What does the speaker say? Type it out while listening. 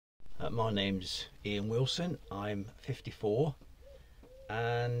My name's Ian Wilson. I'm 54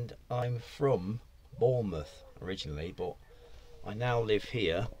 and I'm from Bournemouth originally, but I now live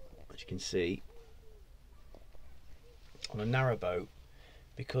here, as you can see, on a narrowboat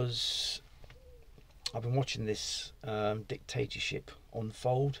because I've been watching this dictatorship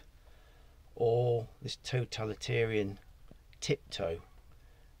unfold, or this totalitarian tiptoe,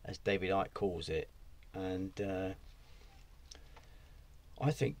 as David Icke calls it. And I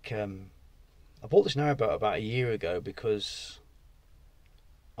think I bought this narrowboat about a year ago because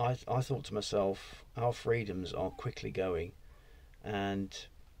I thought to myself, our freedoms are quickly going, and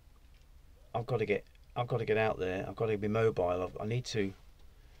I've got to get out there. I've got to be mobile. I need to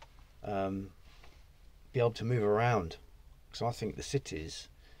be able to move around, because I think the cities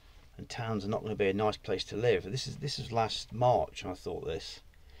and towns are not going to be a nice place to live. This is last March I thought this.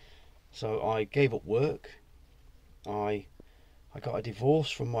 So I gave up work. I got a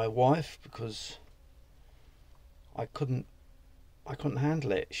divorce from my wife because I couldn't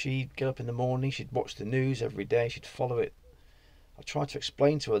handle it. She'd get up in the morning, she'd watch the news every day, she'd follow it. I tried to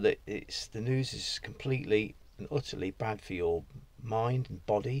explain to her that the news is completely and utterly bad for your mind and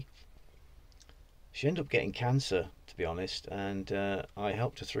body. She ended up getting cancer, to be honest, and I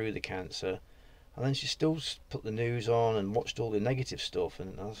helped her through the cancer. And then she still put the news on and watched all the negative stuff,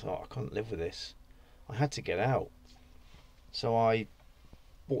 and I thought, I can't live with this. I had to get out. So I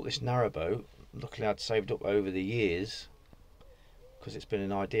bought this narrowboat. Luckily I'd saved up over the years, because it's been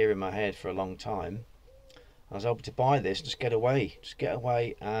an idea in my head for a long time. I was able to buy this, just get away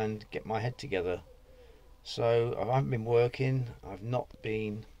and get my head together. So I haven't been working, I've not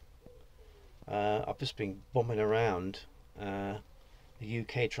been, I've just been bumming around the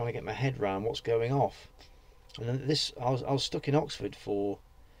UK trying to get my head around what's going off. And then I was stuck in Oxford for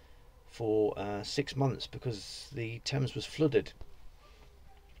 6 months because the Thames was flooded.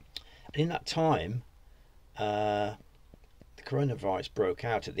 And in that time, the coronavirus broke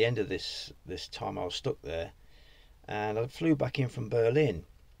out at the end of this time I was stuck there, and I flew back in from Berlin.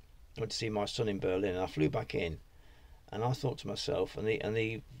 I went to see my son in Berlin, and I flew back in, and I thought to myself, and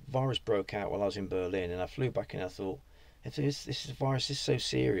the virus broke out while I was in Berlin, and I flew back in. I thought, if this virus is so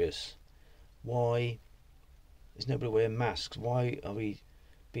serious, why is nobody wearing masks? Why are we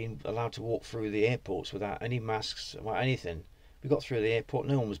being allowed to walk through the airports without any masks, without anything? We got through the airport,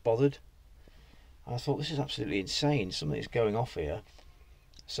 no one was bothered. And I thought, this is absolutely insane, something is going off here.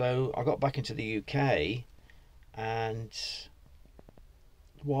 So I got back into the UK, and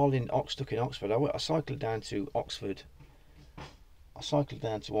while stuck in Oxford, I cycled down to Oxford. I cycled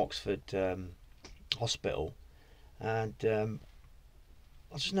down to Oxford Hospital, and there's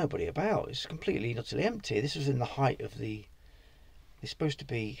just nobody about. It's completely and utterly empty. This was in the height of the. It's supposed to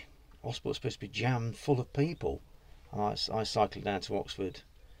be, hospital's supposed to be jammed full of people. And I cycled down to Oxford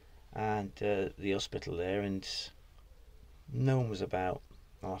and the hospital there, and no one was about.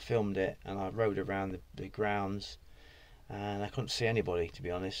 And I filmed it, and I rode around the grounds, and I couldn't see anybody, to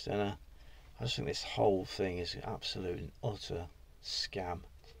be honest. And I just think this whole thing is an absolute and utter scam.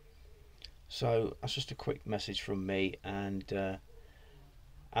 So that's just a quick message from me. And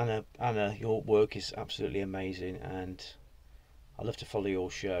Anna, your work is absolutely amazing, and I love to follow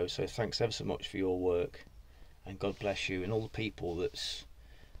your show. So thanks ever so much for your work, and God bless you and all the people that's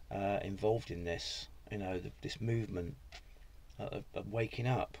involved in this. You know, this movement of waking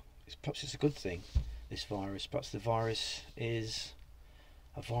up. Perhaps it's a good thing, this virus. Perhaps the virus is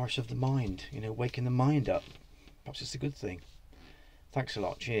a virus of the mind. You know, waking the mind up. Perhaps it's a good thing. Thanks a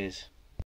lot. Cheers.